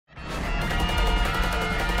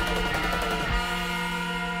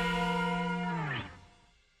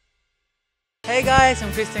Hey guys,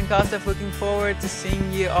 I'm Christian Kostov. Looking forward to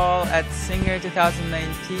seeing you all at Singer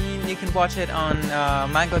 2019. You can watch it on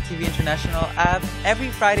Mango TV International app. Every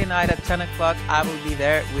Friday night at 10 o'clock, I will be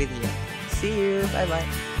there with you. See you. Bye bye.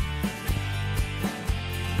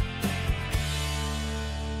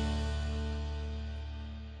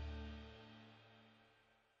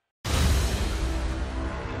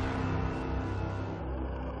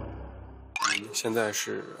 现在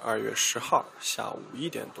是2月10号下午1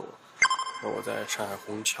点多，我在上海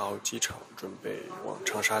虹桥机场准备往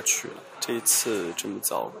长沙去了。这一次这么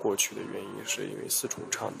早过去的原因，是因为4重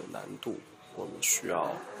唱的难度，我们需要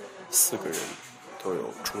4个人都有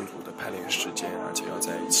充足的排练时间，而且要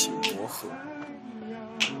在一起磨合。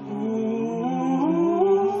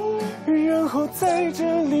然后在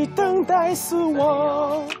这里等待死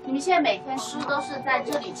亡。你们现在每天吃都是在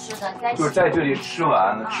这里吃的，就是在这里吃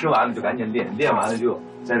完了就赶紧练，练完了就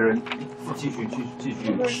在这儿继续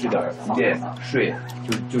吃点练睡，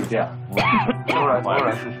就是这样。当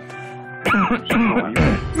然是。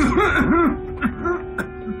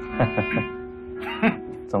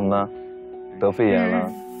怎么了？得肺炎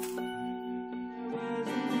了？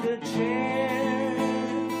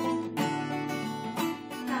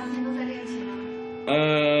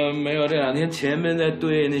没有，这2天前面在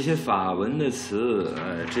对那些法文的词，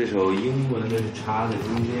这首英文的是插在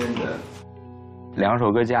中间的。2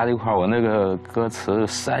首歌加在一块儿，我那个歌词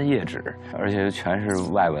3页纸，而且全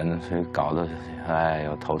是外文，所以搞得哎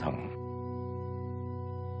呦头疼。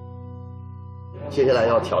接下来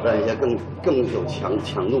要挑战一些更有强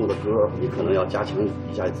度的歌，你可能要加强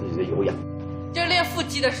一下自己的有氧。就是练腹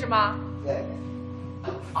肌的是吗？对。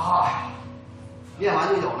啊，练完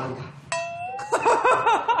就有了，你看。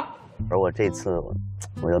而我这次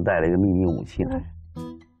我又带了一个秘密武器来，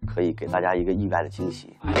可以给大家一个意外的惊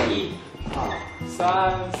喜。1、2、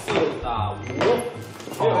3、4、5，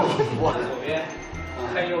我左边，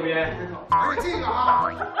看右边。这个啊。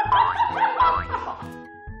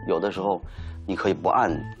有的时候，你可以不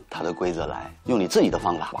按它的规则来，用你自己的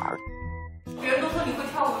方法玩。别人都说你会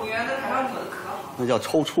跳舞，你原来在台上扭的可好。那叫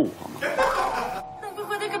抽搐，好吗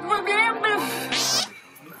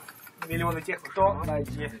？Миллионы тех, кто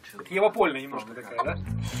найти. Его больно немножко такая, да?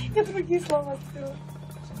 Я другие слова спела.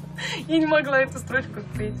 Я не могла эту строчку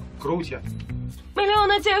спеть. Круче.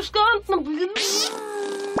 Миллионы тех, что...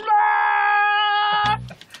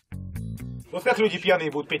 Вот как люди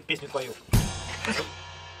пьяные будут петь песню твою?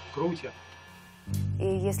 Круче. И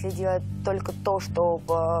если делать только то, что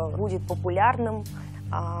будет популярным,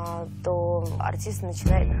 то артист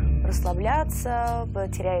начинает расслабляться,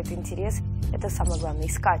 теряет интерес. Это самое главное,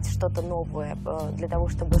 искать что-то новое для того,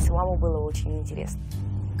 чтобы самому было очень интересно.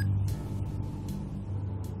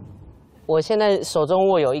 我现在手中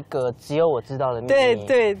握有一个只有我知道的秘密，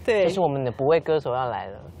对，就是我们的补位歌手要来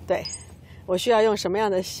了。对，我需要用什么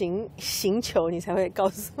样的行球，你才会告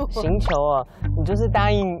诉我？行球啊，你就是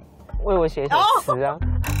答应为我写一首词啊。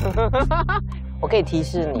我可以提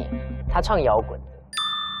示你，他唱摇滚的。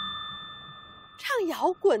唱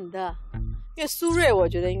摇滚的。因为苏芮，我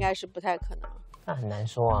觉得应该是不太可能。那很难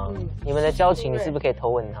说啊。你们的交情，你是不是可以偷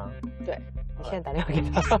问他？对，你现在打电话给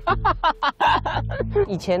他。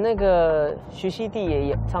以前那个徐熙娣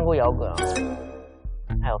也唱过摇滚啊，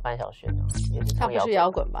还有范晓萱啊，也是唱摇滚。他不是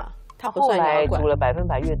摇滚吧？他后来组了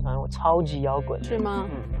100%乐团，我超级摇滚。是吗？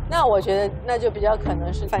那我觉得那就比较可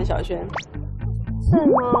能是范晓萱。是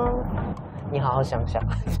吗？你好好想想。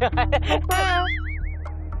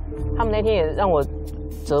他们那天也让我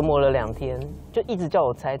折磨了2天，就一直叫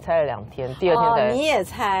我猜了2天，第2天才。你也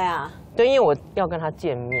猜啊？对，因为我要跟他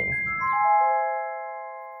见面。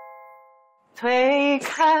推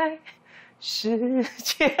开世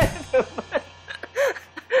界的门。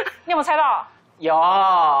你有没有猜到？有，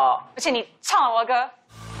而且你唱了我的歌。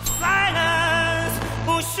Silence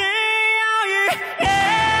不需要语言。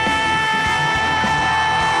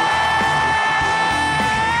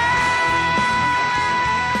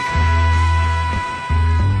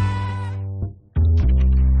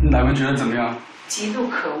乃文觉得怎么样？极度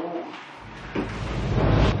可恶。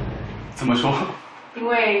怎么说？因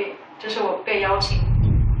为这是我被邀请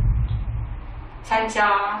参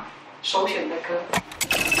加首选的歌。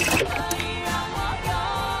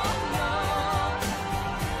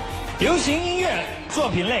流行音乐作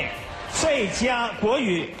品类最佳国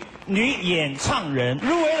语女演唱人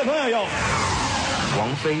入围的朋友有王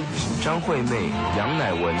菲、张惠妹、杨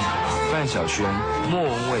乃文、范晓萱、莫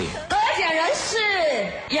文蔚。得奖人是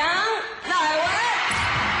杨乃文。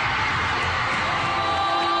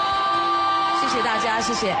谢谢大家，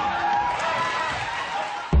谢谢。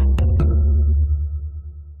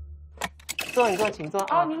坐，你坐，请坐。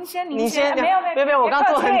哦，您先，你先，没有，我刚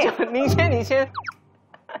坐很久，您先。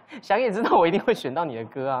想也知道我一定会选到你的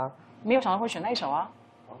歌啊，没有想到会选那一首啊，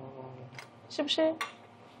是不是？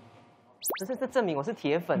不是，这证明我是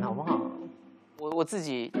铁粉，好不好？我自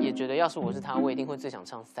己也觉得，要是我是他，我一定会最想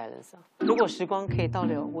唱《Silence》。如果时光可以倒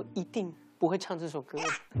流，我一定不会唱这首歌，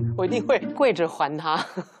我一定会跪着还他。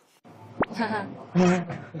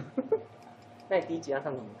那你第一集要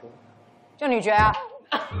唱什么歌？就女爵啊！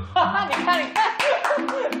你看，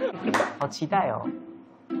好期待哦！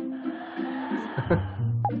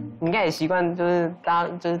你应该也习惯，就是大家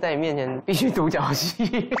就是在你面前必须独角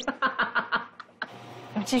戏。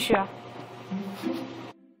继续啊！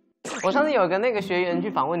我上次有个那个学员去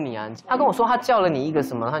访问你啊，他跟我说他叫了你一个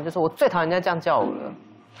什么，他就说我最讨厌人家这样叫我了。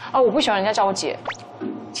哦，我不喜欢人家叫我姐，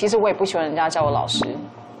其实我也不喜欢人家叫我老师。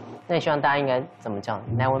那你希望大家应该怎么叫？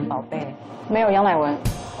乃文宝贝？没有杨乃文。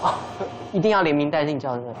哦，一定要连名带姓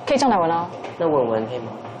叫对不对？可以叫乃文啊。那文文可以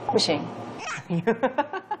吗？不行。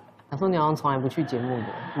他说你好像从来不去节目的，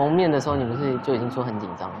蒙面的时候你不是就已经说很紧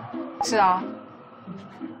张了？是啊。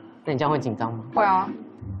那你这样会紧张吗？会啊。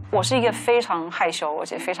我是一个非常害羞而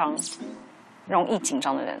且非常容易紧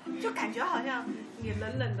张的人，就感觉好像你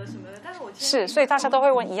冷冷的什么的，但是我是，所以大家都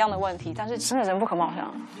会问一样的问题，但是真的人不可貌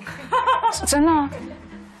相，是真的啊。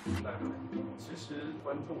其实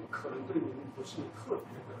观众可能对您不是特别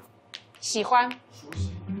的喜欢、熟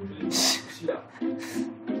悉，熟悉啊。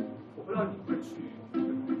我不知道你会去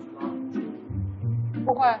拉主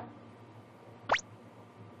不会，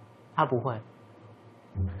他不会。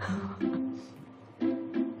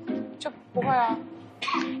就不会啊，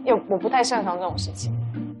因为我不太擅长这种事情。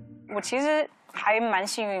我其实还蛮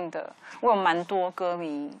幸运的，我有蛮多歌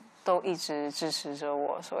迷都一直支持着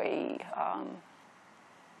我，所以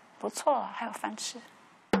不错了，还有饭吃。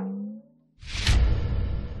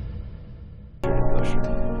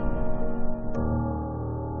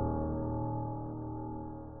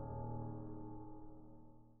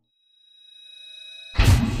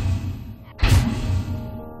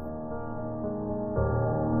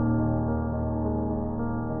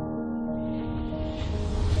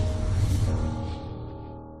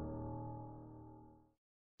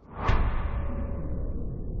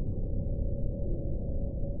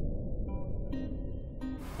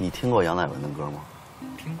你听过杨乃文的歌吗？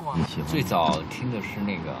听过啊，最早听的是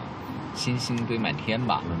那个《星星堆满天》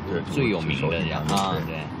吧，对，最有名的人啊，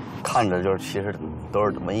对。看着就是其实都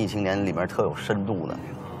是文艺青年里面特有深度的那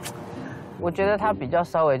种。我觉得他比较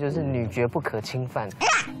稍微就是女爵不可侵犯，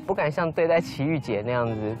不敢像对待齐豫姐那样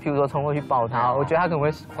子，譬如说冲过去抱她，我觉得他可能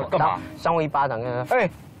会干嘛扇我一巴掌，跟他哎，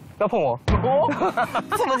不要碰我，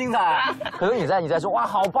这么精彩。可是你在说哇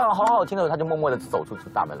好棒好好听的时候，他就默默的走出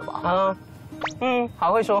大门了吧？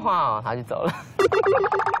好会说话哦，他就走了。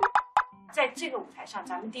在这个舞台上，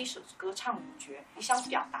咱们第一首歌唱女爵，你想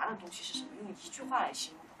表达的东西是什么？用一句话来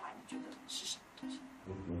形容的话，你觉得是什么东西？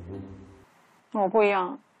我不一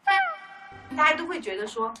样，大家都会觉得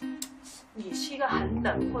说，你是一个很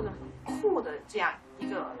冷或者很酷的这样一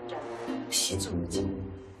个人，吸住你进，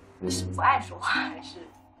你是不爱说话还是？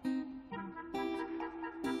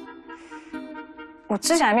我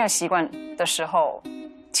之前还没有习惯的时候。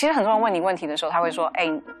其实很多人问你问题的时候，他会说：“哎，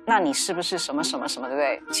那你是不是什么什么什么，对不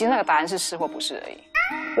对？”其实那个答案是是或不是而已。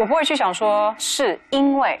我不会去想说是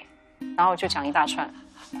因为，然后就讲一大串，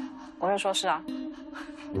我会说是啊，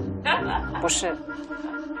不是，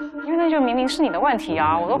因为那就明明是你的问题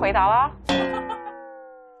啊，我都回答啦。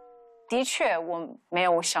的确，我没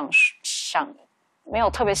有没有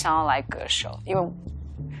特别想要来歌手，因为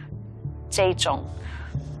这种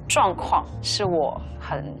状况是我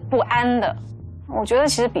很不安的。我觉得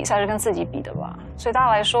其实比赛是跟自己比的吧，所以大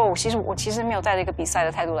家来说，我其实没有带着一个比赛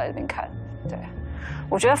的态度来这边看。对，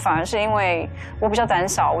我觉得反而是因为我比较胆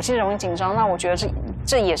小，我其实容易紧张。那我觉得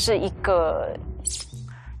这也是一个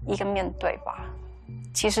面对吧，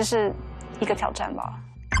其实是一个挑战吧。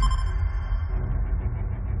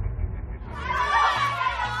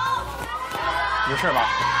有事吧？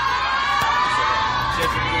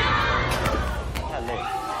太累了。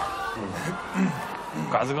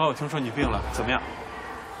嘎子哥，我听说你病了，怎么样？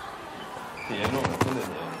挺严重的，真的挺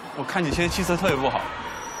严重。我看你现在气色特别不好。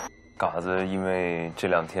嘎子因为这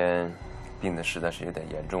2天病的实在是有点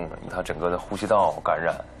严重了，他整个的呼吸道感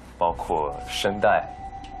染，包括声带，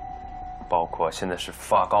包括现在是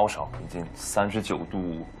发高烧，已经39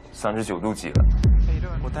度几了。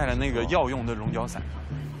我带了那个药用的溶胶伞，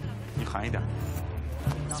你含一点。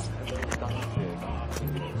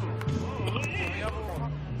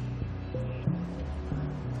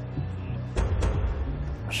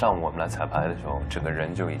上午我们来彩排的时候，整个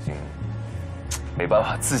人就已经没办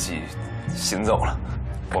法自己行走了。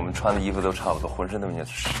我们穿的衣服都差不多，浑身都已经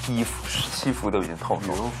西服都已经透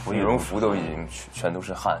了，羽绒服都已经全都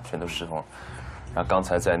是汗，全都湿透了。然后刚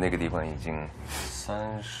才在那个地方已经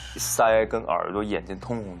腮跟耳朵、眼睛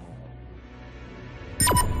通红。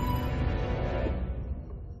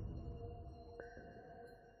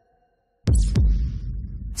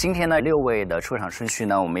今天呢，6位的出场顺序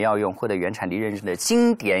呢，我们要用获得原产地认证的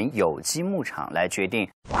经典有机牧场来决定。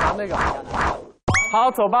那个，好，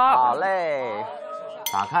走吧。好嘞，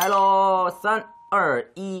打开喽，3、2、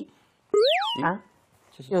1。啊，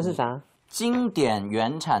又是啥？经典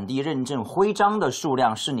原产地认证徽章的数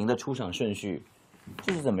量是您的出场顺序，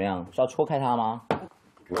这是怎么样？是要戳开它吗？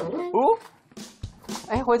哦，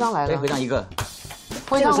哎，徽章来了。哎，徽章一个。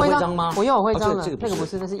徽章吗？我又有徽章了。这个那个不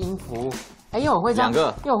是，那是音符。哎，又有徽章。2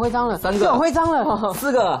个。又有徽章了。3个。又有徽章了。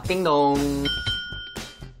4个。叮咚。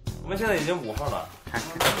我们现在已经5号了，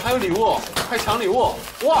还有礼物，快抢礼物！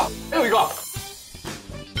哇，还有一个。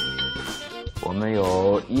我们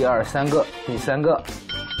有1、2、3个，第3个。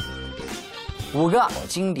5个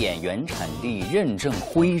经典原产地认证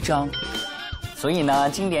徽章，所以呢，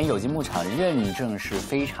经典有机牧场认证是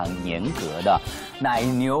非常严格的，奶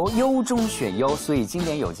牛优中选优，所以经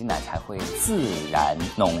典有机奶才会自然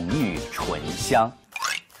浓郁醇香。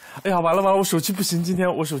哎呀，完了，我手机不行，今天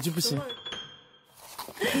我手机不行。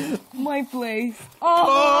My place。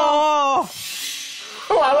哦，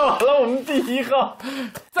完了，我们第1号，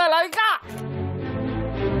再来一个。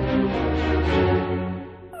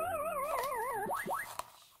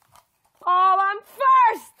Oh, I'm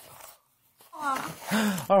first.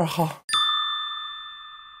 2号。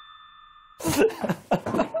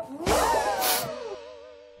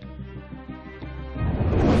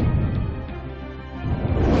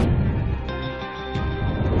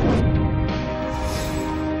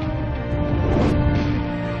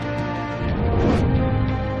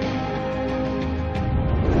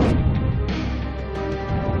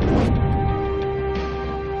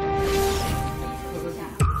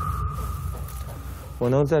我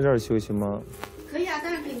能在这儿休息吗？可以啊，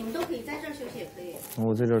当然可以，你们都可以在这儿休息也可以。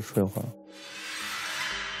我在这儿睡会儿。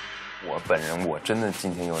我本人我真的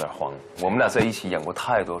今天有点慌，我们俩在一起演过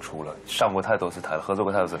太多出了，上过太多次台了，合作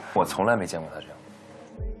过太多次，我从来没见过他这样。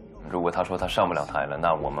如果他说他上不了台了，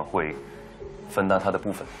那我们会分担他的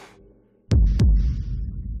部分。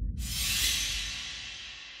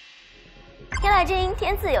天籁之音，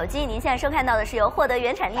天赐有机。您现在收看到的是由获得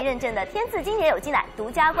原产地认证的天赐经典有机奶独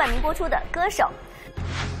家冠名播出的《歌手》。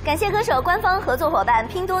感谢歌手官方合作伙伴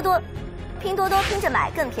拼多多，拼多多拼着买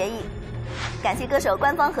更便宜。感谢歌手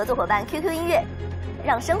官方合作伙伴 QQ 音乐，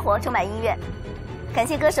让生活充满音乐。感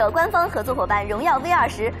谢歌手官方合作伙伴荣耀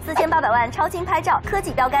V20，4800万超清拍照，科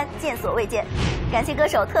技标杆，见所未见。感谢歌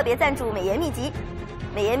手特别赞助美颜秘籍，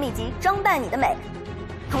美颜秘籍装扮你的美。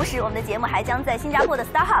同时，我们的节目还将在新加坡的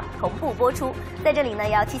StarHub 同步播出。在这里呢，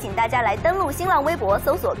也要提醒大家来登录新浪微博，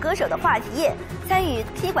搜索歌手的话题页，参与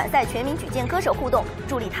踢馆赛全民举荐歌手互动，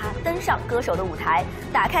助力他登上歌手的舞台。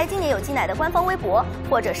打开经典有机奶的官方微博，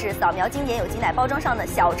或者是扫描经典有机奶包装上的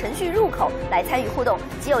小程序入口来参与互动，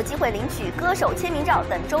即有机会领取歌手签名照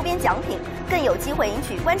等周边奖品，更有机会赢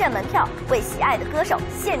取观战门票，为喜爱的歌手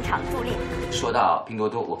现场助力。说到拼多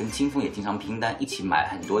多，我跟清风也经常拼单，一起买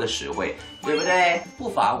很多的实惠，对不对？不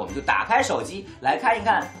妨我们就打开手机来看一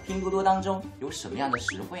看拼多多当中有什么样的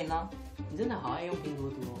实惠呢？你真的好爱用拼多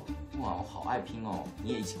多哦！哇，我好爱拼哦！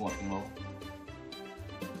你也一起跟我拼喽！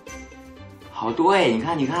好多哎，你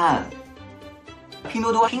看，拼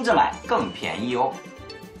多多拼着买更便宜哦，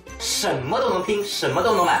什么都能拼，什么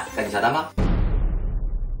都能买，赶紧下单吧！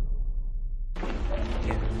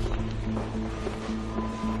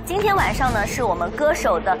今天晚上呢，是我们歌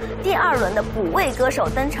手的第2轮的补位歌手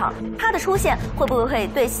登场，他的出现会不会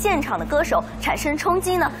对现场的歌手产生冲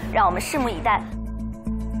击呢？让我们拭目以待。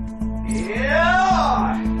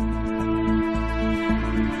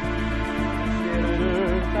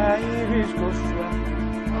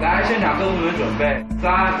来，现场歌迷们准备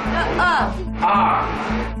，3、2、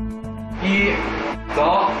1，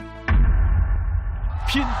走！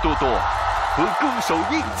拼多多和歌手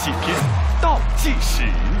一起拼，倒计时。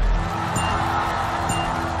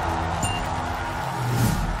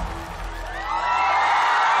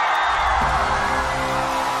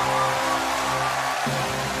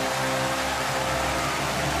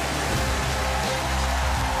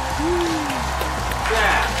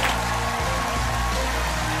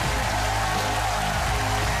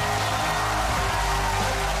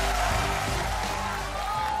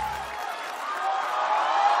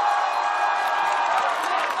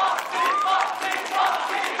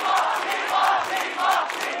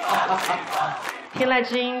天籁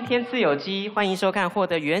之音，天赐有机，欢迎收看获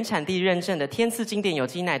得原产地认证的天赐经典有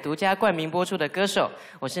机奶独家冠名播出的歌手，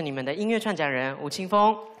我是你们的音乐串讲人吴青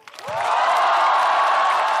峰。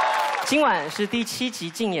今晚是第7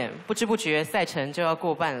集竞演，不知不觉赛程就要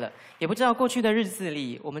过半了，也不知道过去的日子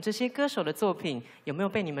里，我们这些歌手的作品有没有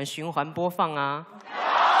被你们循环播放啊？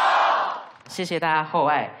谢谢大家厚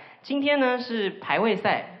爱。今天呢是排位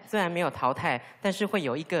赛，虽然没有淘汰，但是会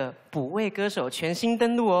有一个补位歌手全新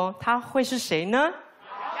登陆哦，他会是谁呢？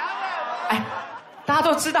哎，大家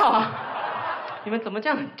都知道啊，你们怎么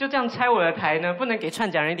就这样拆我的台呢？不能给串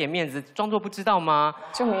讲人一点面子，装作不知道吗？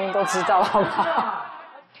就明明都知道，好不好？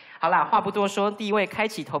好啦，话不多说，第一位开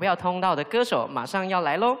启投票通道的歌手马上要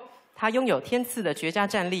来喽。他拥有天赐的绝佳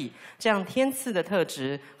战力，这样天赐的特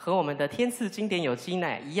质和我们的天赐经典有机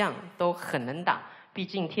奶一样，都很能打。毕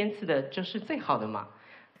竟天赐的就是最好的嘛。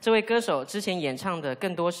这位歌手之前演唱的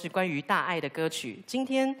更多是关于大爱的歌曲，今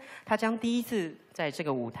天他将第一次在这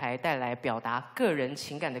个舞台带来表达个人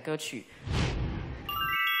情感的歌曲。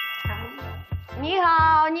你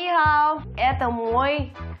好，你好，это мой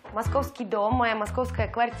московский дом, моя московская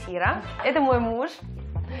квартира. Это мой муж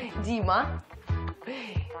Дима.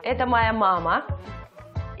 Это моя мама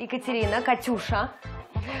Екатерина, Катюша,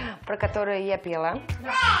 про которую я пела.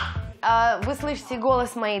 Вы слышите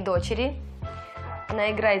голос моей дочери. Она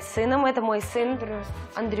играет с сыном. Это мой сын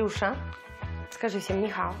Андрюша. Скажи всем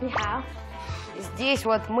нихао. Нихао. Здесь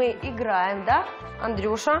вот мы играем, да,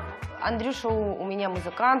 Андрюша. Андрюша у меня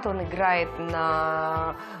музыкант, он играет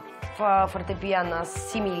на фортепиано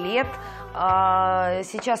с 7 лет.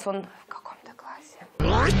 Сейчас он в каком-то классе?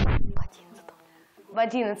 В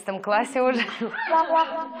 11 классе уже.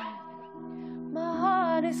 My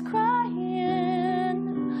heart is crying,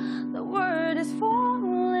 the word is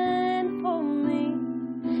falling for me.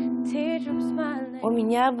 Teardrops smiling. У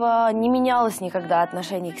меня не менялось никогда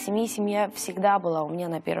отношение к семье. Семья всегда была у меня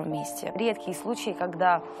на первом месте. Редкие случаи,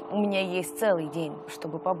 когда у меня есть целый день,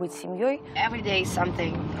 чтобы побыть с семьей. Every day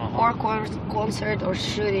something, or concert, or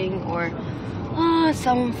shooting, or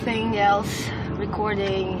something else,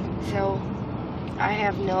 recording. So I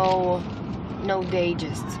have no day,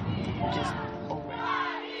 just.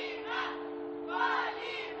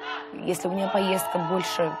 Если у меня поездка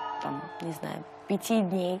больше, там, не знаю, 5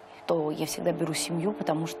 дней, то я всегда беру семью,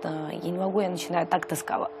 потому что я не могу, я начинаю так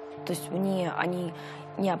тосковать. То есть мне они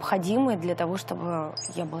необходимы для того, чтобы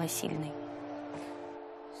я была сильной.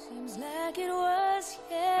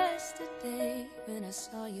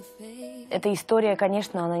 Эта история,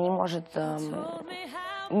 конечно, она не может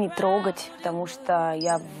не трогать, потому что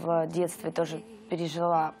я в детстве тоже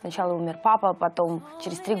пережила. Сначала умер папа, потом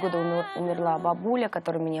через 3 года умерла бабуля,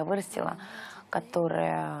 которая меня вырастила,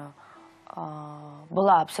 которая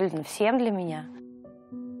была абсолютно всем для меня.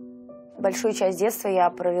 Большую часть детства я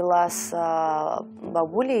провела с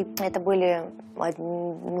бабулей. Это были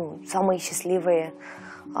самые счастливые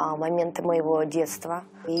моменты моего детства.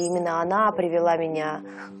 И именно она привела меня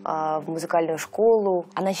в музыкальную школу.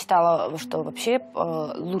 Она считала, что вообще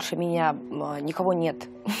лучше меня никого нет.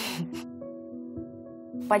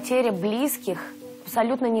 Потеря близких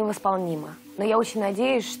абсолютно невосполнима. Но я очень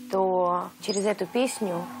надеюсь, что через эту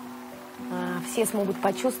песню все смогут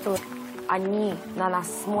почувствовать, они на нас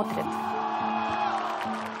смотрят.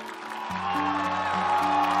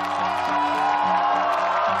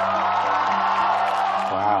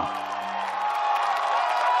 Вау. Oh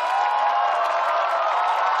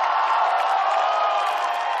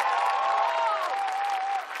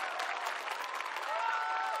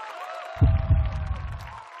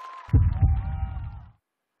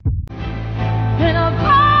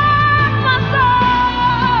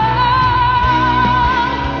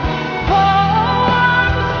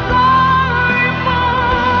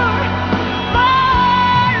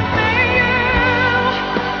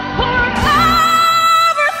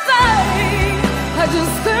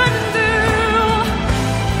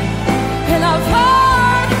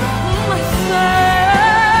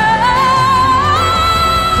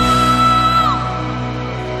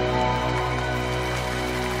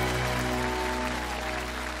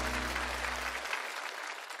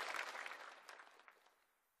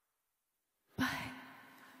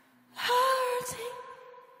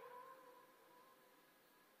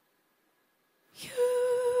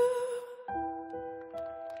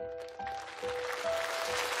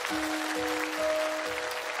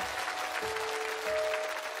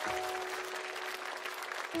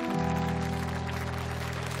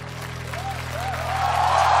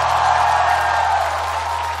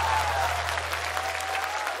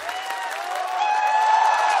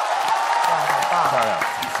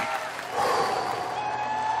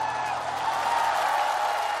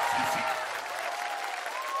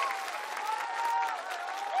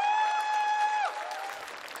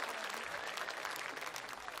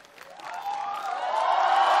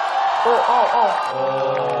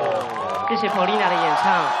谢谢 Paulina 的演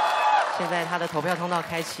唱。现在她的投票通道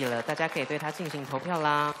开启了，大家可以对她进行投票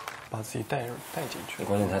啦。把自己带进去。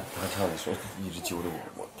关键他唱的时候一直揪着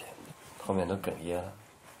我天哪，后面都哽咽了。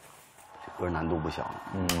歌难度不小。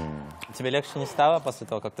Тебе легче не стало после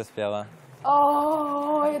того, как ты спела?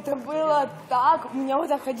 О, это было так. У меня вот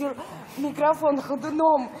так ходил микрофон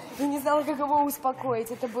ходуном. Я не знала, как его успокоить.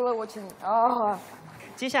 Это было очень...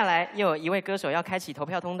 接下来又有一位歌手要开启投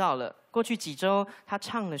票通道了。过去几周，他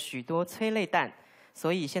唱了许多催泪弹，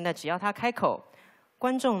所以现在只要他开口，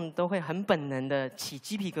观众都会很本能的起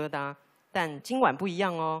鸡皮疙瘩。但今晚不一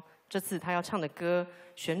样哦，这次他要唱的歌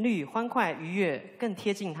旋律欢快愉悦，更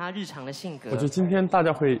贴近他日常的性格。我觉得今天大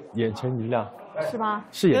家会眼前一亮，是吗？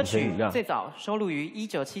是眼前一亮。歌曲最早收录于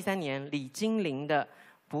1973年李金玲的《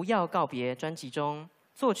不要告别》专辑中，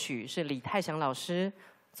作曲是李泰祥老师。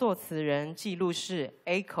作词人记录是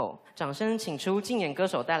Echo， 掌声请出竞演歌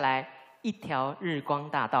手带来《一条日光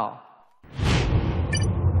大道》。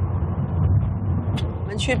我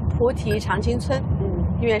们去菩提长青村，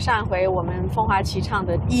因为上回我们风华齐唱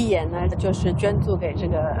的义演呢，就是捐助给这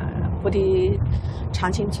个菩提长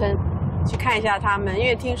青村，去看一下他们。因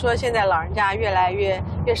为听说现在老人家越来越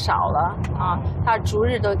少了啊，他逐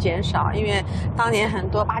日都减少，因为当年很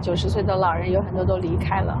多80、90岁的老人有很多都离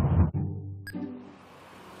开了。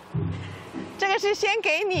这个是先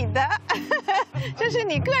给你的，这是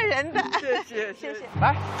你个人的。谢谢。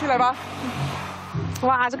来，进来吧。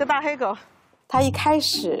哇，这个大黑狗，它一开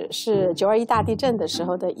始是921大地震的时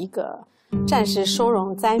候的一个暂时收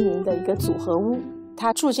容灾民的一个组合屋。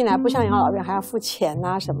它住进来不像养老院还要付钱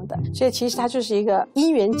啊什么的，所以其实它就是一个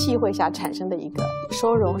因缘际会下产生的一个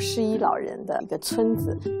收容失依老人的一个村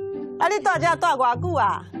子。啊，你大家住多久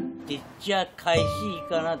啊？一只开始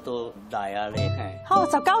敢若都来啊咧。好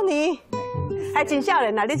，19年。还真少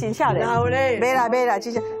年啊！你真少年。有嘞。没啦，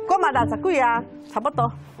真少。我嘛60几啊，差不多。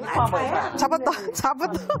差不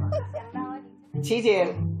多。琪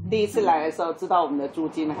姐第一次来的时候，知道我们的租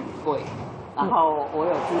金很贵，然后我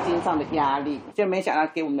有租金上的压力，就没想到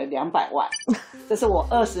给我们200万。这是我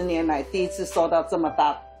20年来第一次收到这么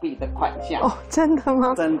大笔的款项。哦，真的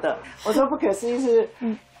吗？真的。我说不可思议是。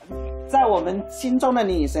在我们心中的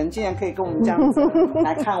女神竟然可以跟我们这样子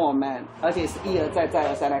来看我们，而且是一而再再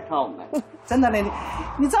而三来看我们，真的呢，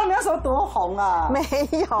你知道那时候多红啊？没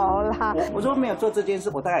有啦，我说没有做这件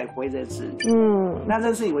事，我大概也不会认识你。那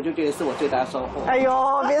认识你，我就觉得是我最大的收获。哎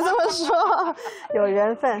呦，别这么说，有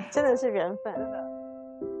缘分，真的是缘分。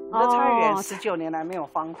我的菜园19年来没有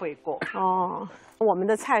荒废过。哦，我们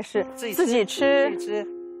的菜是自己吃。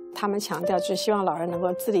他们强调就是希望老人能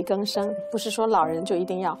够自力更生，不是说老人就一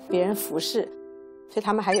定要别人服侍，所以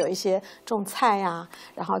他们还有一些种菜呀，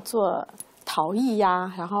然后做陶艺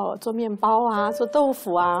呀，然后做面包啊，做豆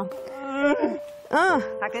腐啊。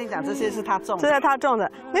他跟你讲这些是他种的，这是他种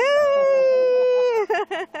的。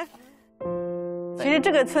其实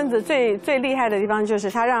这个村子最厉害的地方就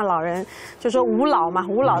是他让老人，就说无老嘛，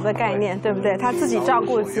无老的概念，对不对？他自己照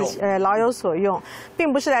顾自己，老有所用，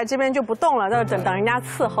并不是来这边就不动了，要等人家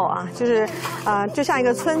伺候啊，就是就像一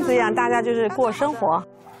个村子一样，大家就是过生活。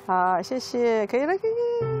好，谢谢，可以了，可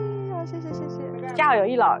以，好，谢谢。家有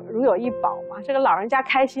一老，如有一宝嘛。这个老人家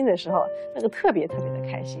开心的时候，那个特别的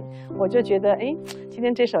开心。我就觉得，哎，今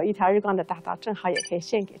天这首《一条日光的大道》正好也可以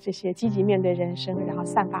献给这些积极面对人生，然后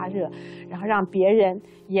散发热，然后让别人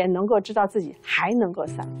也能够知道自己还能够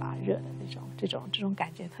散发热的这种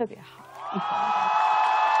感觉特别好。一条日光。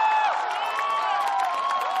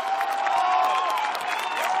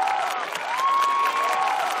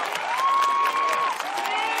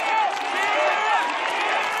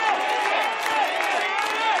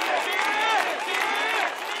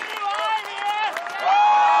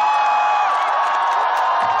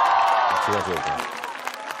知道这首歌。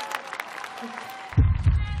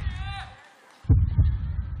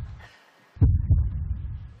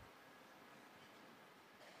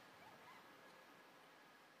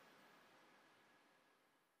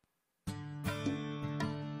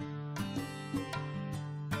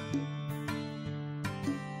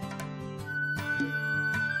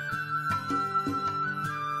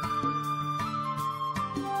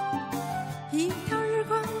一条日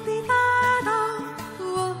光的大道，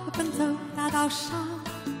我奔走大道上。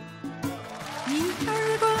一条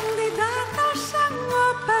日光的大道上，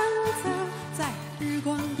我奔走在日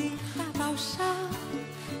光的大道上。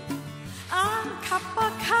啊，卡巴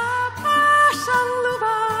上路吧，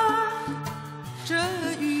这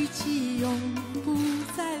雨季永不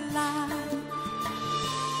再来。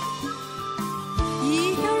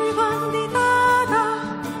一条日光的大道，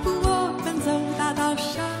我奔走大道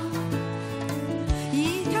上。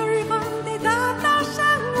一条日光的大道上，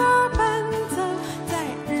我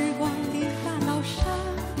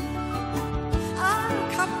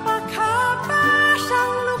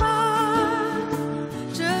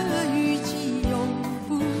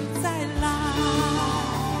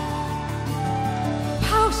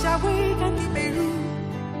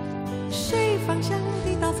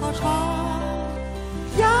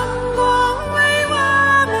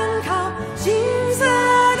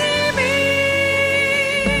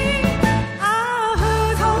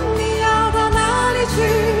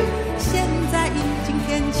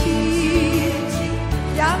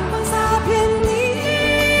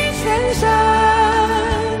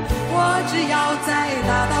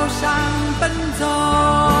上奔走。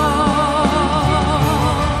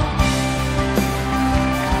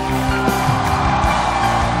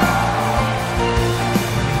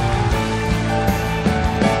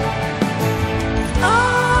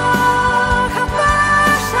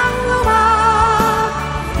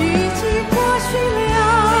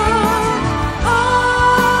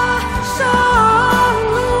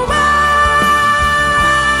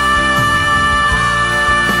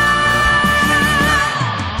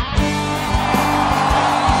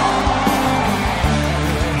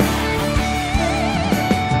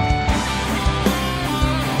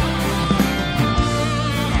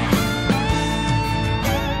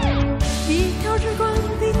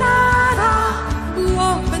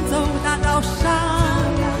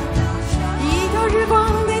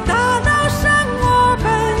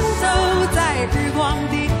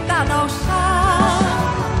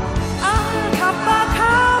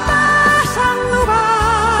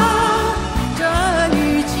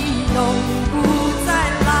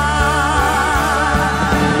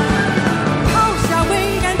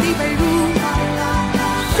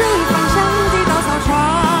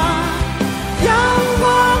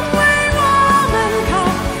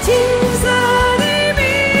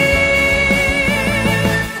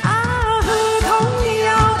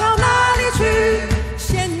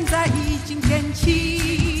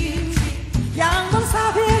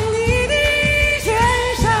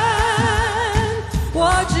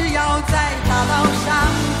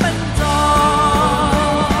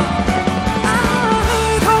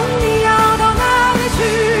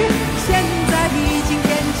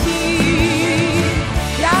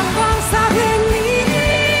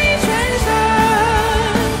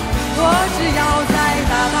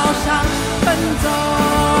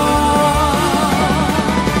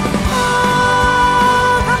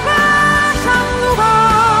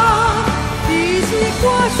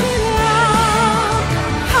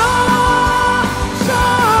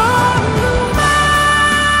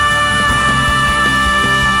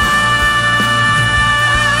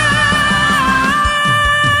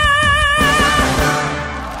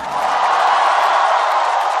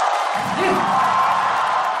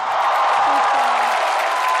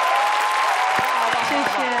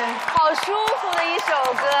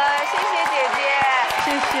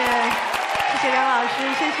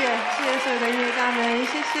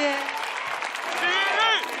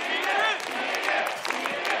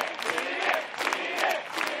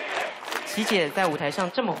琪姐在舞台上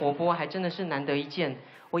这么活泼，还真的是难得一见。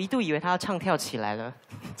我一度以为她要唱跳起来了。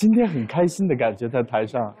今天很开心的感觉在台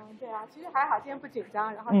上。对啊，其实还好，今天不紧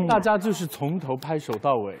张，然后大家就是从头拍手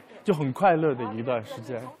到尾，就很快乐的一段时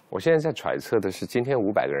间。我现在在揣测的是，今天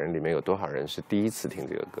500个人里面有多少人是第一次听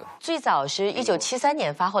这个歌？最早是1973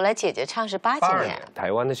年发，后来姐姐唱是80年。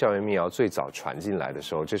台湾的校园民谣最早传进来的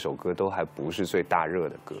时候，这首歌都还不是最大热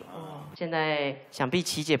的歌。现在想必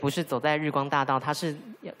琪姐不是走在日光大道，她是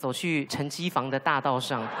走去成机房的大道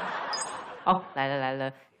上。哦，来了来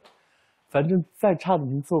了。反正再差的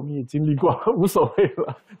名字我们也经历过，无所谓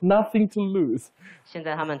了 ，nothing to lose。现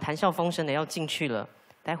在他们谈笑风生的要进去了，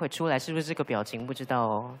待会出来是不是这个表情不知道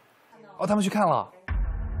哦。哦，他们去看了，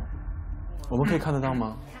我们可以看得到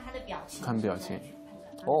吗？看他的表情。看表情。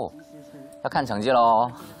哦，要看成绩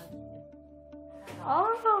喽。哦，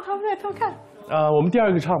他们在偷看。我们第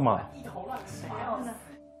2个唱嘛。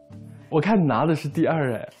我看你拿的是第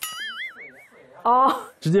2哎。哦。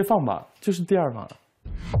直接放吧，就是第2嘛。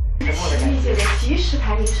琪姐的即时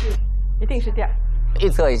排名是，一定是第2。预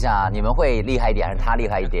测一下，你们会厉害一点还是他厉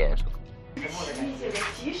害一点？琪姐的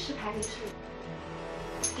即时排名是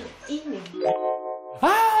第1名。啊！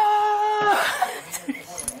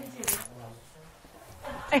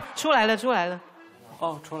哎，出来了，出来了。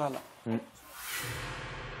哦，出来了。嗯。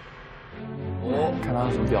哦，看他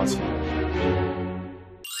什么表情。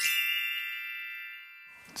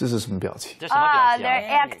这是什么表情？这什么表情？They're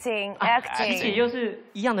acting。琪姐又是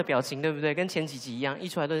一样的表情，对不对？跟前几集一样，一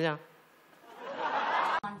出来都是这样。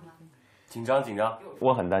紧张。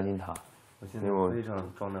我很担心他，因为我非常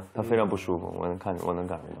装的，他非常不舒服，我能感觉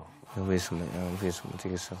到。为什么这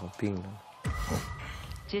个时候病了？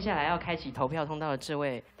接下来要开启投票通道的这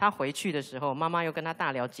位，他回去的时候，妈妈又跟他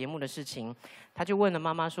大聊节目的事情，他就问了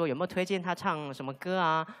妈妈说有没有推荐他唱什么歌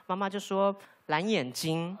啊？妈妈就说蓝眼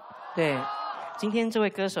睛。对，今天这位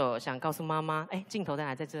歌手想告诉妈妈，哎，镜头在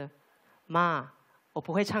哪？在这，妈，我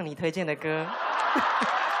不会唱你推荐的歌。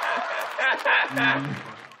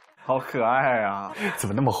好可爱啊！怎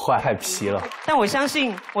么那么坏？太皮了。但我相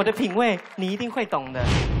信我的品味，你一定会懂的。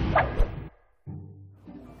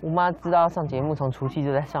我妈知道要上节目，从除夕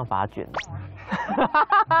就在上发卷。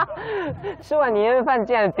吃完年夜饭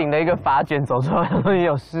竟然顶了一个发卷走出来，你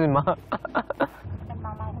有事吗？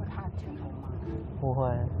妈妈会怕镜头吗？不会，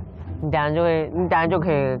你等下就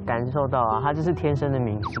可以感受到啊，她就是天生的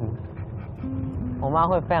明星。我妈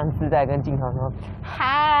会非常自在跟镜头说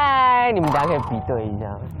嗨，你们等下可以比对一下。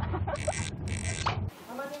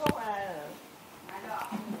妈妈电话回来了，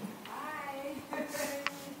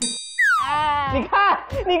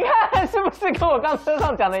你看，是不是跟我刚车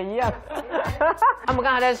上讲的一样？他们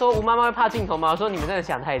刚才在说吴妈妈会怕镜头吗？我说你们真的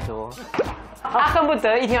想太多。他恨不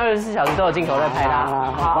得一天24小时都有镜头在拍他。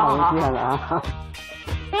好。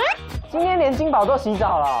今天连金宝都洗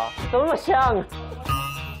澡了，怎么那么像？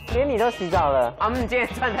连你都洗澡了。啊，你今天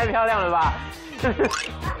穿太漂亮了吧？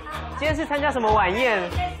今天是参加什么晚宴？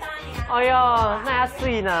哎呦，那还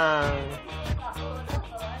碎呢。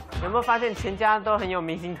有没有发现全家都很有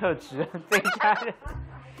明星特质？这一家人，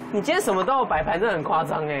你今天什么都有摆盘，真的很夸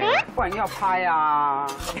张哎。不然要拍啊！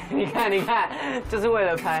你看，就是为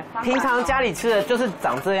了拍。平常家里吃的就是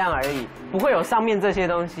长这样而已，不会有上面这些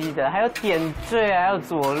东西的，还有点缀，还有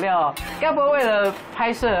佐料。该不会为了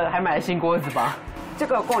拍摄还买了新锅子吧？这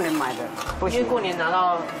个过年买的，因为过年拿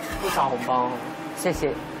到不少红包。谢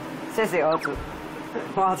谢儿子，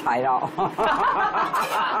发财了。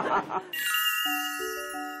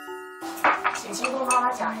请清风妈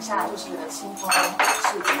妈讲一下，就是清风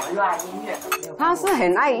是怎么热爱音乐的？他是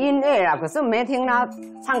很爱音乐啦，可是没听他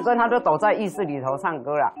唱歌，他都躲在浴室里头唱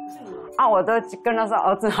歌啦。啊，我都跟他说，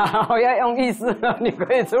儿子啊，我要用浴室了，你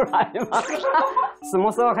可以出来吗？什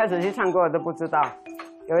么时候开始去唱歌我都不知道。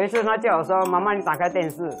有一次他叫我说，妈妈你打开电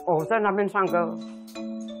视，我在那边唱歌，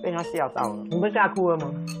被他吓到了。你不是吓哭了吗？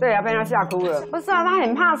对啊，被他吓哭了。不是啊，他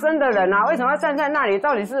很怕生的人啊，为什么要站在那里？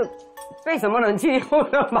到底是被什么人欺负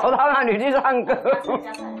的，跑到那里去唱歌？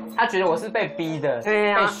他觉得我是被逼的，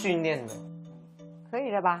被训练的。可以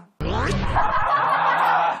了吧？不是，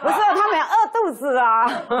他们饿肚子啊。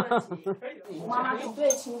妈妈，你对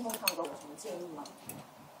清风唱歌有什么建议吗？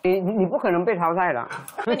你不可能被淘汰了。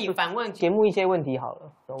那你反问节目一些问题好了。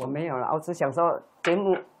我没有了，我只想说节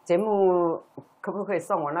目可不可以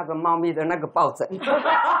送我那个猫咪的那个抱枕？抱枕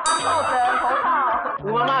头套。吴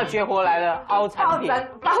妈妈的绝活来了，凹产品。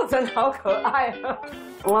抱枕好可爱。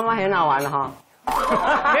吴妈妈很好玩了哈。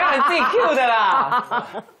没有你自己 Q 的啦。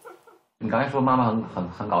你刚才说妈妈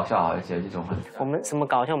很搞笑，而且这种我们什么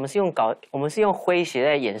搞笑？我们是用诙谐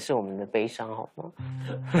在掩饰我们的悲伤，好吗？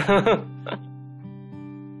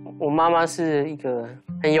我妈妈是一个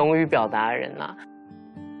很勇于表达的人啦。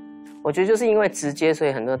我觉得就是因为直接，所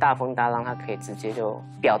以很多大风大浪她可以直接就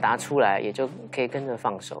表达出来，也就可以跟着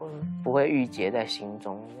放手了，不会郁结在心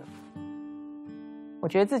中。我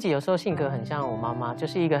觉得自己有时候性格很像我妈妈，就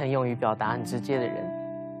是一个很勇于表达、很直接的人。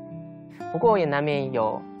不过我也难免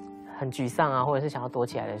有很沮丧啊，或者是想要躲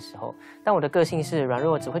起来的时候。但我的个性是软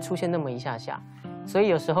弱，只会出现那么一下下，所以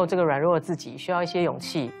有时候这个软弱的自己需要一些勇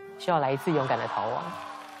气，需要来一次勇敢的逃亡。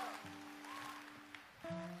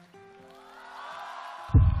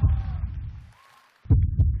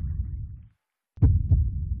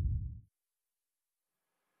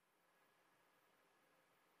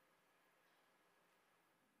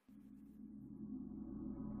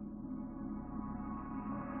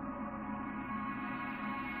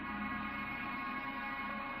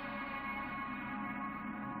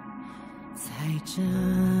在这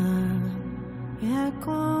月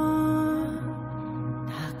光，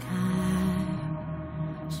打开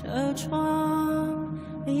车窗，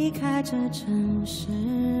离开这城市，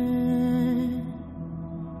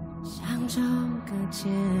想找个解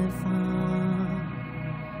放，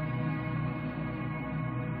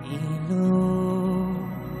一路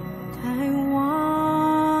开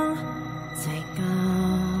往最高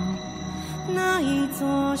那一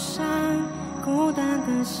座山。孤单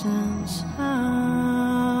的想象，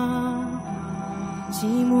寂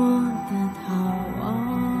寞的逃亡。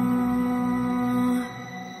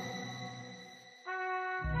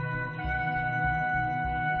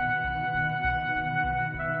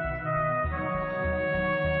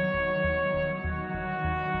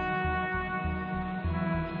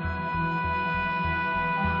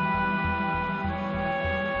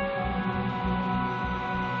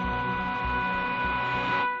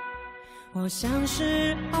我像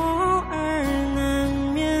是偶尔难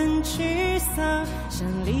免沮丧，想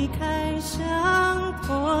离开，想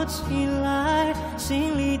躲起来，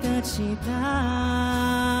心里的期待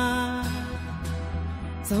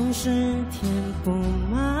总是填不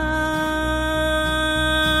满。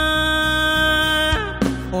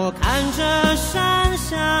我看着山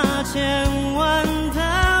下亲吻的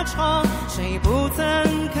虫，谁不曾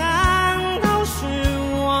看到是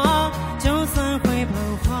我，就算会彷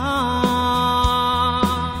徨。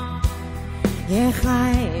也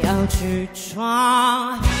还要去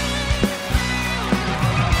闯。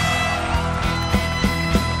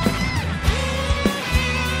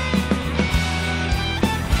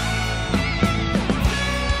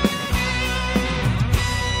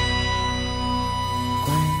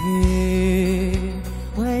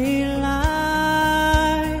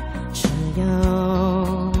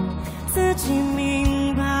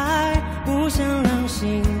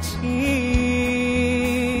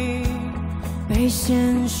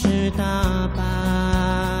现实打败，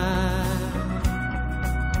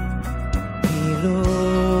一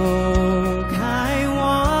路开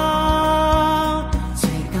往最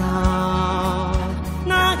高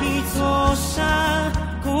那一座山，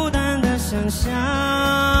孤单的想象，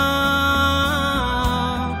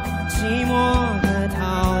寂寞的逃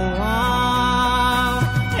亡。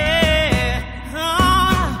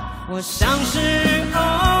我像是偶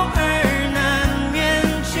尔难免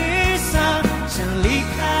沮丧。离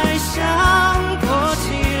开，想躲起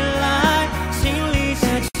来，心里的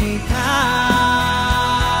期待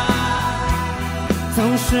总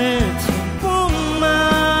是填不满。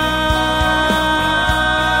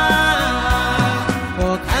我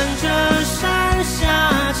看着山下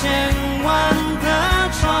千万的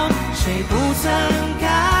窗，谁不曾感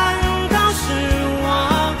到失望？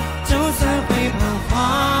就算会彷徨，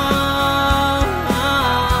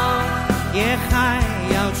也还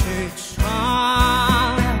要去闯。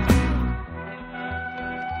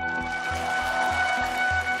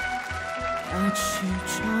去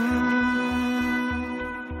闯，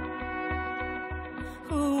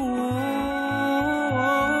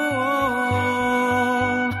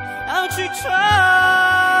要去闯。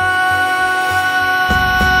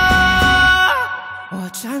我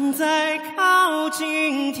站在靠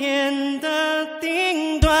近天的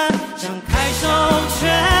顶端，张开手全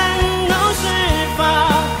都释放，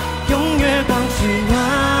用月光取暖，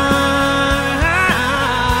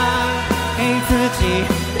给自己。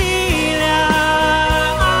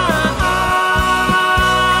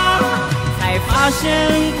发现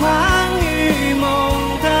关于梦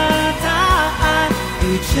的答案，一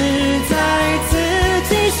直在自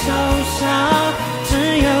己手上，只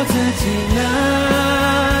有自己能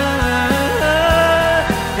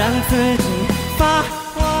让自己发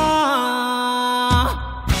光。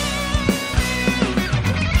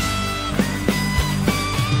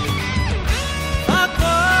发光。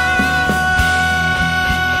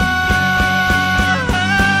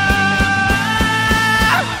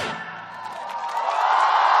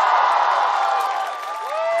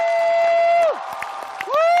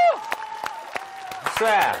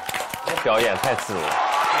帅，这表演太自如了。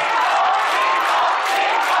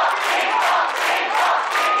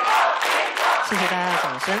谢谢大家的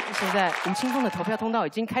掌声。现在吴青峰的投票通道已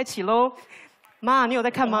经开启喽。妈，你有在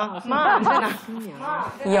看吗？妈，你在哪？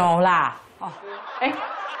有啦。哦，哎，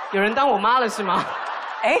有人当我妈了是吗？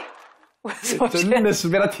哎，真的是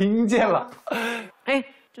被他听见了。哎，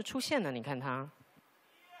就出现了，你看他，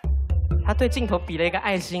他对镜头比了一个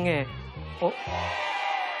爱心，哎，哦。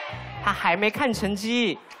他还没看成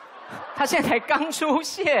绩，他现在才刚出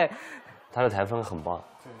现。他的台风很棒，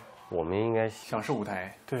我们应该享受舞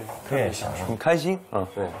台，对，对，享受，很开心。嗯，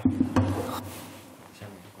对。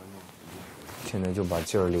现在就把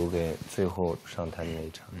劲儿留给最后上台的那一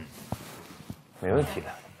场。没问题的。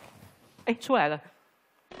哎，出来了。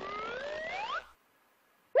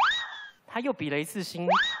他又比了一次心，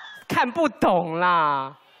看不懂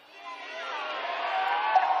啦。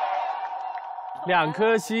2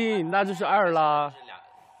颗星，那就是2啦。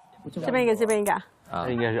这边一个，这边一个。啊，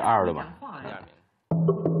应该是2的吧？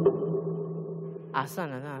啊，算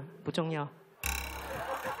了，那不重要。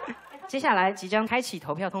接下来即将开启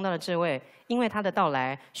投票通道的这位，因为他的到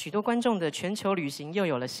来，许多观众的全球旅行又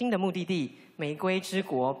有了新的目的地——玫瑰之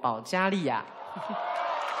国保加利亚。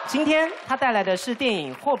今天他带来的是电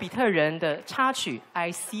影《霍比特人》的插曲《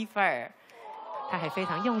I See Fire》。他还非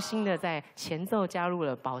常用心的在前奏加入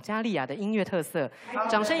了保加利亚的音乐特色，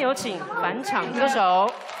掌声有请返场歌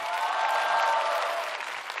手。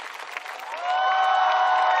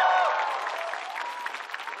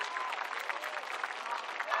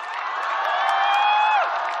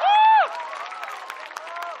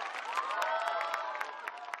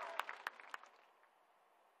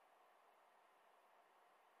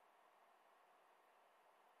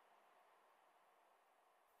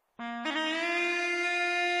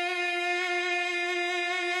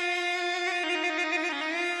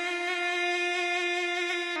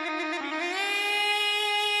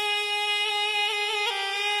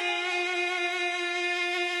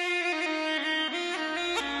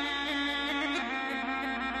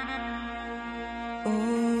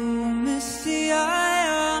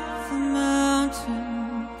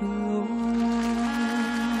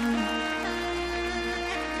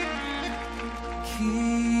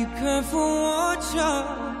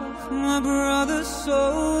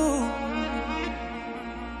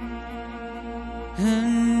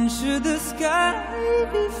And should the sky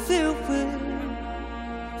be filled with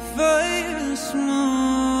fire and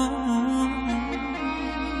smoke,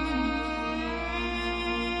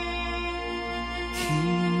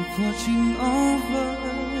 keep watching over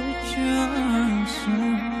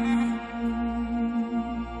Johnson.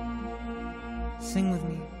 Sing with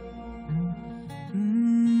me.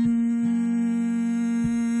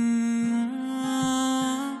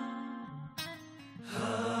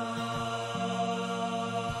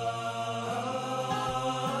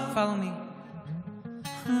 Follow me.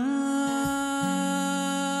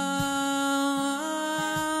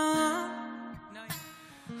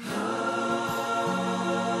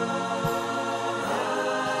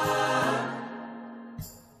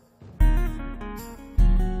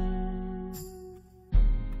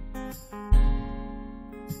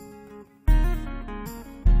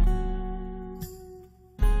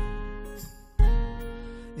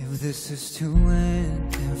 If this is to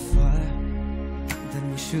end in fire,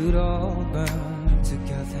 then we should all burn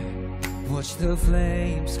together. Watch the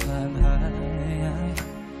flames climb high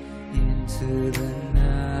into the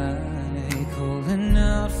night, calling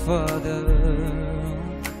out Father,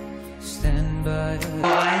 stand by us. 我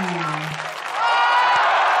爱你。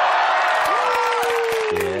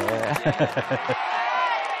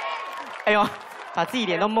哎呦，把自己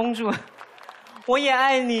脸都蒙住了。我也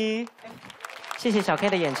爱你。谢谢小 K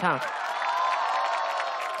的演唱。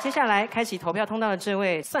接下来开启投票通道的这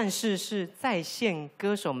位，算是在线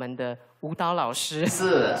歌手们的舞蹈老师，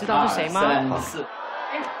知道是谁吗？3、4，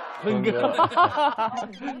坤哥，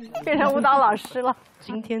变成舞蹈老师了。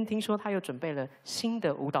今天听说他又准备了新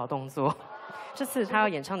的舞蹈动作，这次他要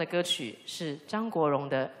演唱的歌曲是张国荣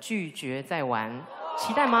的《拒绝再玩》，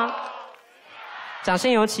期待吗？掌声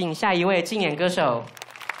有请下一位竞演歌手。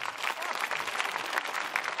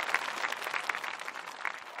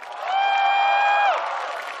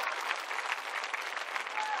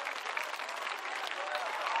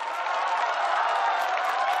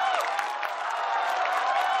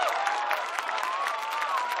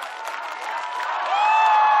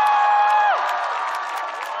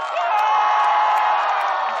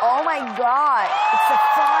Oh my God! It's a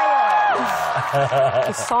fire.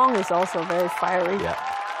 The song is also very fiery. Yeah.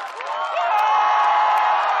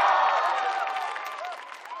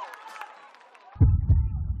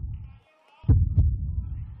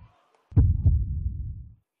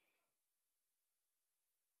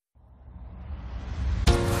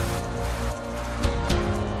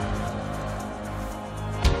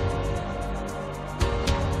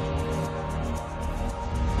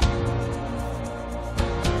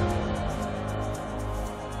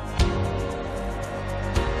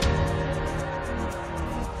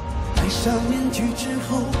戴上面具之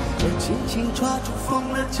后，我轻轻抓住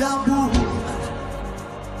风的脚步，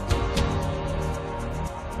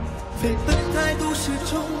飞奔在都市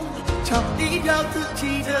中，找一条自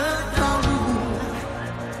己的道路。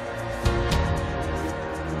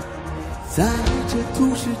在这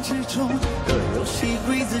都市之中的游戏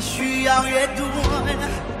规则需要阅读，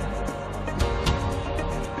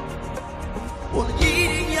我一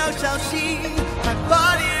定要小心，害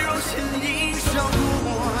怕跌入陷阱守护。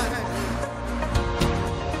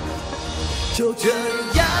就这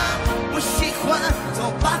样，我喜欢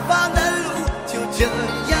走八方的路。就这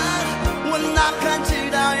样，我哪敢知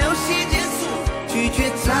道游戏结束，拒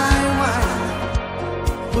绝再玩，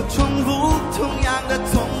我重复同样的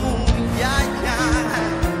错误。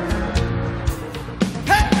嘿，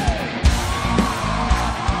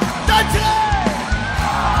大家。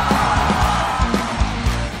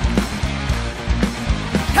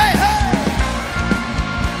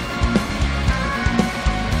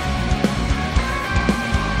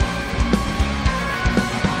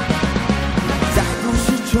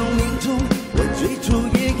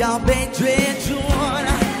要被追逐，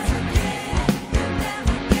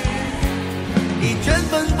一卷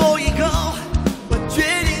奔波以后，我决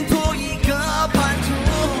定做一个叛徒。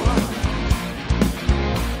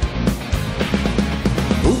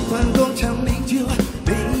不管功成名就，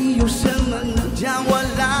没有什么能将我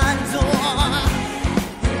拦阻。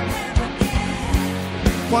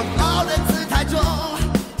狂傲的姿态中，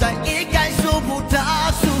再也感受不到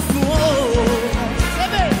束缚。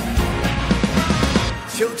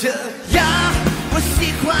就这样。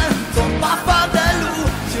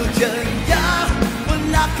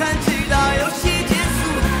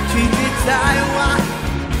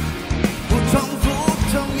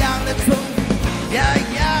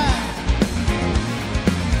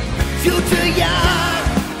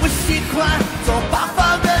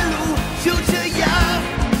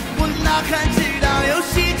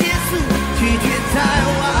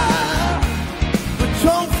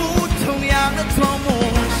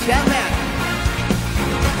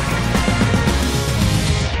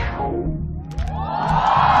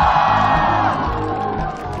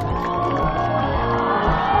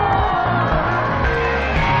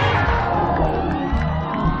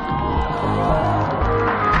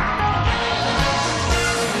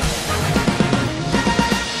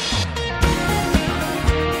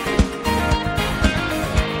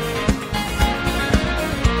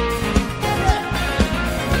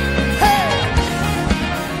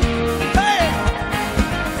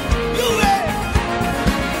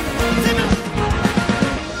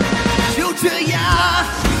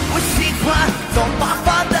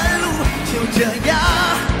这样，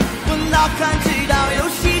我哪敢直到游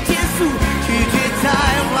戏结束，拒绝再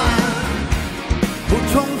玩，不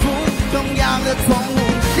重复同样的错误。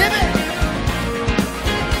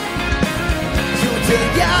就这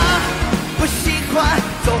样，我喜欢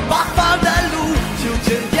走八方的路。就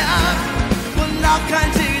这样，我哪敢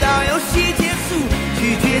直到游戏结束，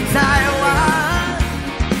拒绝再玩，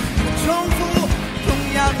不重复同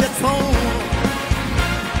样的错误。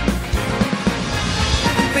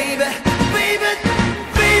Baby, baby,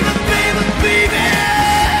 baby, baby, baby,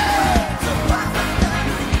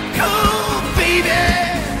 cool baby，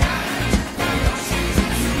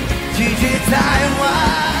 拒绝再玩，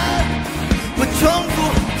不重复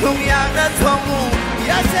同样的错误。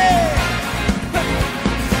Yes。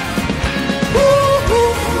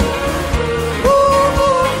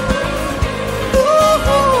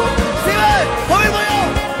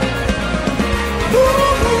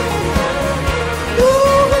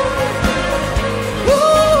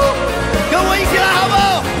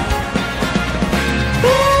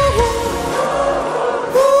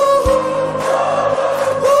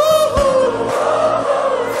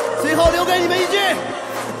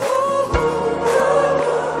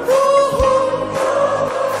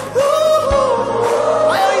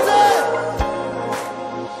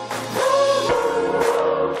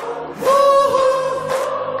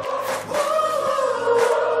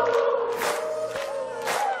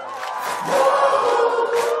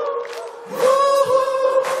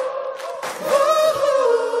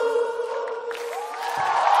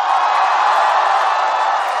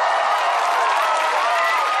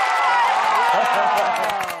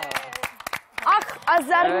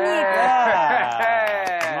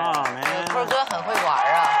坤哥很会玩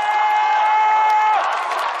啊！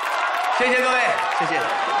谢谢各位，谢谢。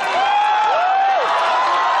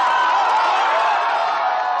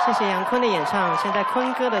谢谢杨坤的演唱，现在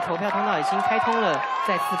坤哥的投票通道已经开通了，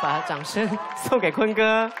再次把掌声送给坤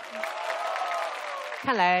哥。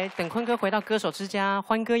看来等坤哥回到歌手之家，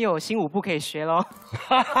欢哥又有新舞步可以学喽。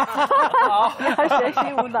好，还学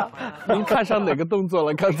新舞蹈。您看上哪个动作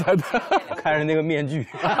了？刚才的，看着那个面具。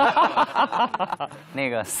那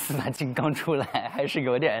个四大金刚出来，还是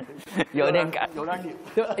有点感，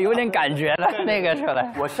有点感觉的。那个出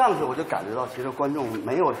来，我上去我就感觉到，其实观众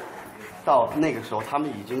没有到那个时候，他们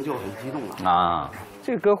已经就很激动了啊。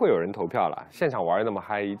这个歌会有人投票了，现场玩的那么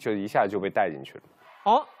嗨，就一下就被带进去了。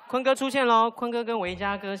哦，坤哥出现喽！坤哥跟维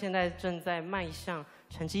嘉哥现在正在迈向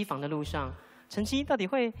成绩房的路上，成绩到底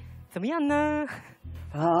会怎么样呢？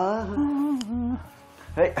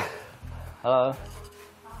哎 ，Hello。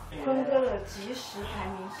坤哥的即时排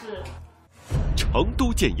名是。成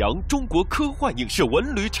都建阳中国科幻影视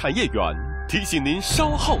文旅产业园提醒您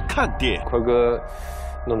稍后看点。坤哥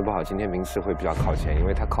弄得不好，今天名次会比较靠前，因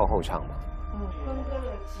为他靠后唱嘛。坤哥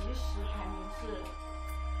的即时排名是。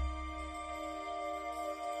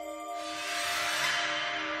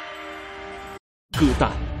歌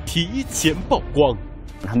单提前曝光，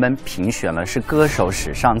他们评选了是歌手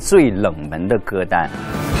史上最冷门的歌单。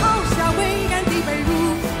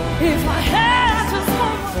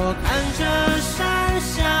我看着山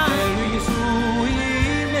下绿树已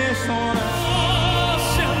灭锁了，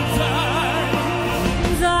现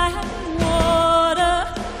在我的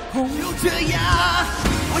朋友这样，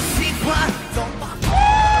我喜欢走吧。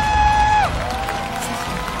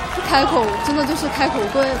开口真的就是开口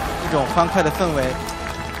跪，这种欢快的氛围，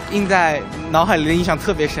印在脑海里的印象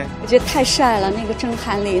特别深。我觉得太帅了，那个震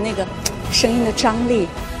撼力，那个声音的张力，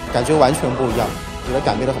感觉完全不一样，觉得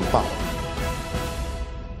改编得很棒。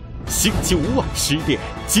星期五晚10点，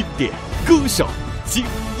经典歌手惊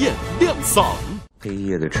艳亮嗓。黑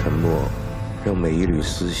夜的沉默，让每一缕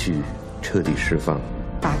思绪彻底释放，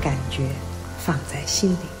把感觉放在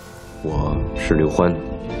心里。我是刘欢，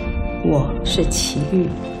我是齐豫，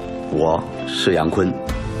我是杨坤，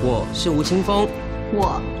我是吴青峰，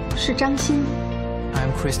我是张欣。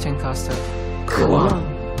 I'm Christian Costa。渴望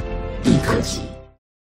亦可及。